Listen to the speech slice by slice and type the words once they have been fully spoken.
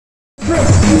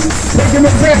Taking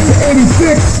it back to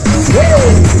 86.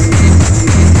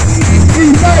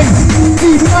 Enyse,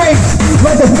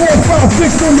 like a 4, 5,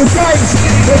 6 on the dice.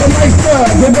 They're nicer,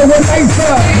 they're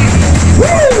nicer.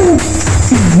 Woo!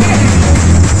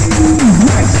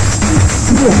 Enyse,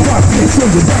 4, 5, 6 on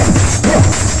the dice.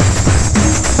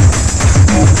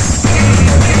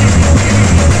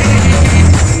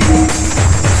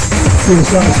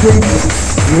 Finish on the street.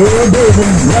 Yeah, baby,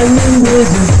 running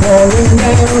bridges falling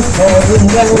down, falling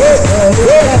down,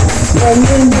 falling down.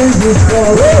 Running bridges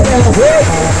falling down,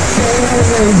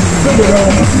 Bring it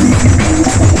on.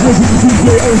 This is DJ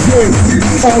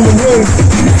Enyse on the way.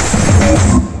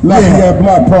 Lafayette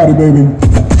Block Party, baby.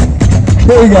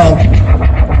 Here we go.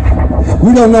 We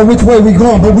don't know which way we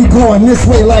going, but we going this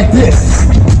way like this.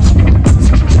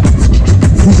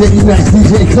 DJ Enyse,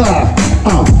 DJ Clyde.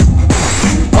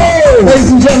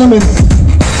 Ladies and gentlemen,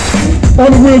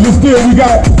 on the wheels of steel, we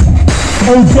got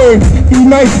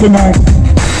Enyse tonight.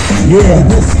 Yeah.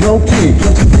 This is okay,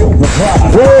 can't you feel the vibe?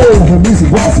 Whoa, the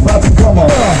music was about to come on.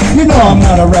 You know I'm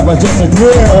not a rapper, just a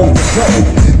drill on the show.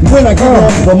 When I get on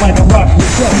the mic, I rock your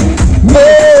show.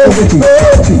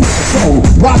 So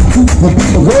rock to the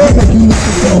beat of the like you need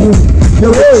to know.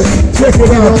 Yo, check it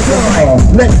out.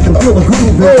 Let them feel the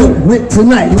groove with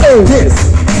tonight like this.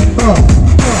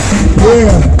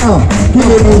 Yeah, give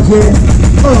it OJ.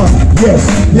 Yes,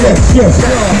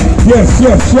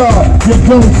 y'all. You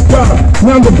don't stop.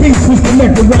 Now the beats is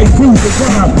connected right to the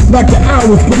rhyme. Like the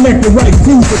hours connected right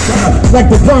to the time.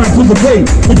 Like the rhyme to the great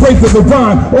to the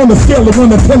rhyme. On the scale of 1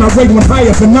 to 10, I rate one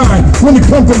higher than 9. When it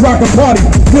comes to rock a party,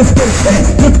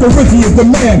 Disco Richie is the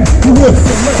man who will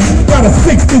select. Got a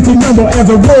 6-digit number as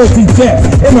a royalty check.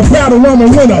 In a battle, I'm a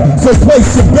winner, so place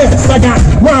your bets. I got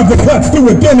rhymes and cuts to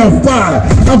identify.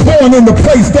 I'm born in the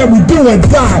place that we do and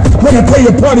die. When I tell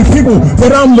you party people that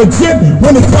I'm legit,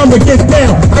 when it's time to get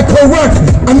down, I correct.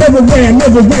 I never ran,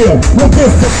 never will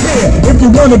disappear. If you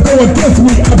wanna go against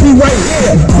me, I'll be right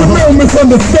here. The real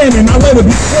misunderstanding, I let it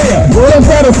be clear. Don't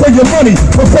battle for your money,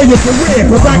 but for your career.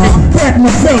 Cause I can back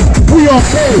myself, we all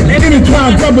pay.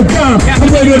 Anytime, drop a dime,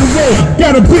 I'm ready to roll.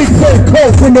 Got a big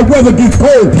coat when the weather gets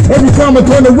cold. Every time I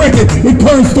turn the record, it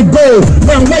turns to gold.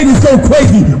 Now ladies go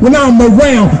crazy when I'm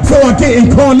around, so I get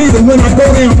incarnated when I go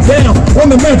downtown. On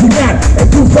the Magic Yacht, a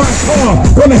 2-5 car,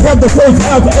 gonna have the first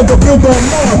house ever built on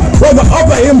Mars. While the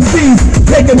other MCs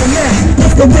taking a nap,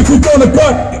 Disco Richie's gonna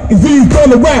cut, Z's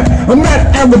gonna rap. I'm not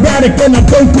aerobatic and I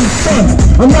don't do stunts.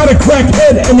 I'm not a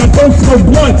crackhead and I don't smoke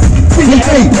blunts. See you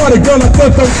ain't party girl, I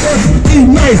thought those fronts.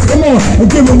 Enyse, come on and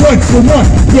give it what you want.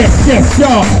 Yes,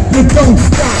 y'all, you don't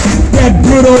stop. That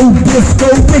good old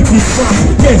Disco Richie spot.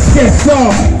 Yes,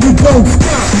 y'all, you don't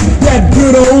stop. That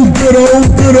good old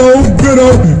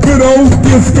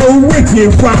Disco Richie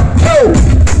rock. Oh!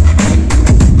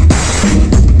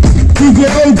 DJ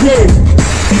OJ.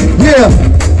 Yeah.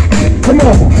 Come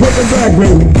on, take it back,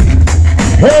 baby.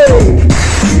 Hey!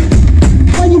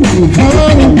 Why you want me to do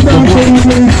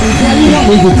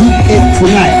it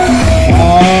tonight?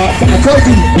 I told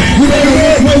you, you know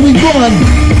where we going.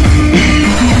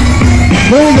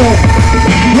 Hold on.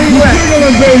 You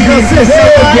jiggling, baby.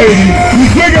 Hey, baby. You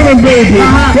jiggling, baby.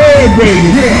 Hey, baby.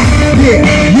 Yeah.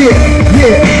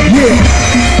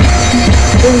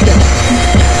 Hold on.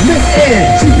 Miss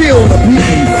Ann, she feel the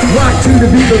people. Rock to the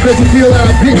beat because she feel our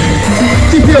people.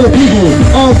 She feel the people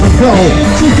on the go.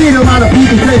 She beat a lot of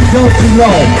people that don't too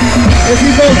low. If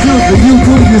you go to the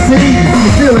YouTube, you see,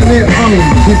 you're feeling it on.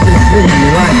 Get this baby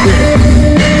right there.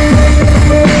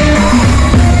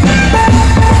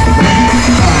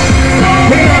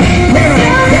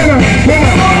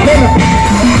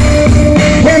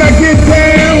 Can I get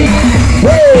down?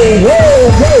 Whoa.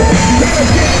 Can I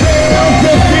get down?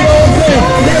 Just get on down.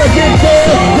 Can I get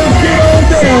down? Just get on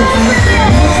down.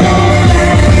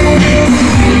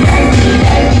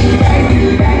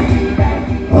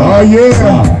 Oh yeah.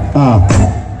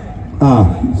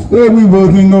 Said we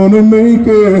wasn't gonna make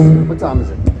it. What time is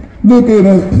it? Look at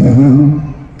us.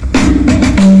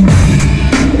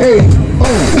 Hey,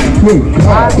 good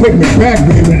God, take me back,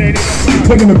 baby.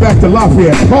 Taking it back to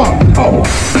Lafayette Park. Oh,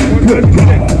 good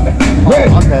God.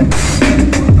 Okay.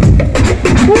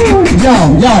 Yo,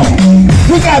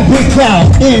 we got Big Cloud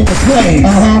in the place.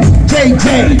 JJ,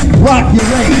 rock your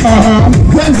race.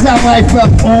 Guns out life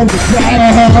up on the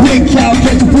track. Big Cloud,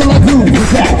 get you feel like groove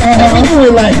with that. We do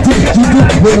it like this, you do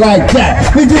it like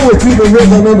that. We do it to the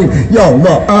rhythm of it. Yo,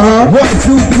 look. 1,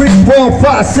 2, 3, 4,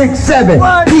 5, 6, 7.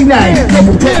 Enyse,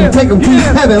 take them to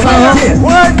heaven like this.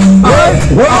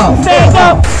 Stand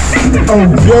up.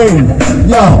 Okay.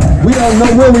 Yo, we don't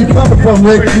know where we coming from,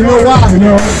 Rick. You know why?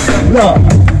 Look,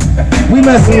 we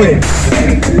messing with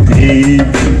DJ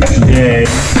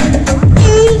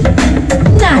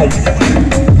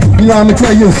You know, I'm gonna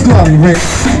tell you a story, Rick.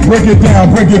 Break it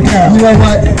down, break it down. You know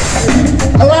what?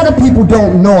 A lot of people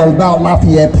don't know about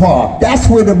Lafayette Park. That's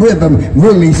where the rhythm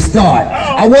really started.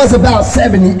 I was about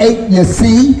 78, you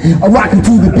see, rocking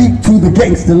to the beat, to the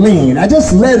gangster lean. I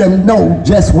just let them know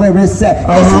just where it's at.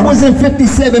 It was in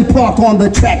 57 Park on the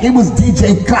track. It was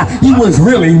DJ Clyde. He was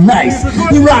really nice.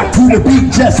 He rocked to the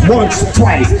beat just once,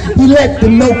 twice. He let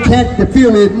them know, can't you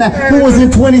feel it now? Who was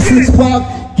in 26 Park?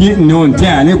 Getting on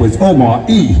down, it was Omar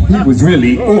E. He was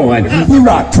really on. He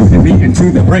rocked to the beat and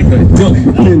to the break of the dawn.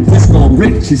 Then disco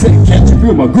rich, she said, can't you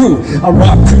feel my groove? I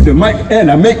rock to the mic and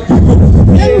I make you move.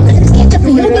 Can't you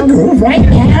feel the groove right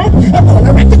now? I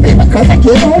wanna rock the beat because I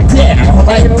get on down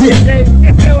like this.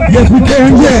 Yes, we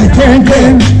can, yeah, can.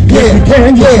 Yes, we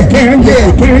can, yeah, can.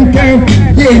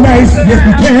 Yeah, nice. Yes,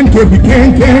 we can, yes, we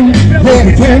can. Yes,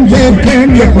 we can, yeah,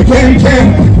 yes, we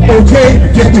can. Okay,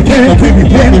 yes, we can,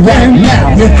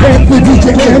 now. Yes, can, we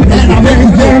DJ can, and I'm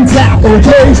making them tap.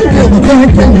 Okay, yes, we can,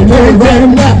 we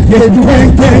can, now. Yes, we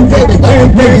can,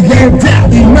 making them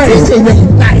tap. Nice. This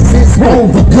ain't nice, it's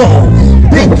overgrown.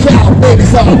 Big cow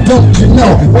babies all, don't you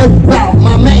know? What about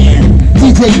my man,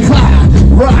 DJ Clyde?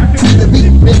 Rock to the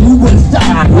beat, baby, who would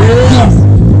start?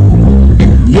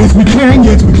 Yes, we can,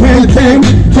 yes, we can.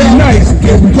 Nice.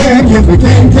 Yes, we can, yes, we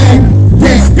can.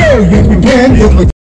 Yes, go, yes, we can, yes, we can.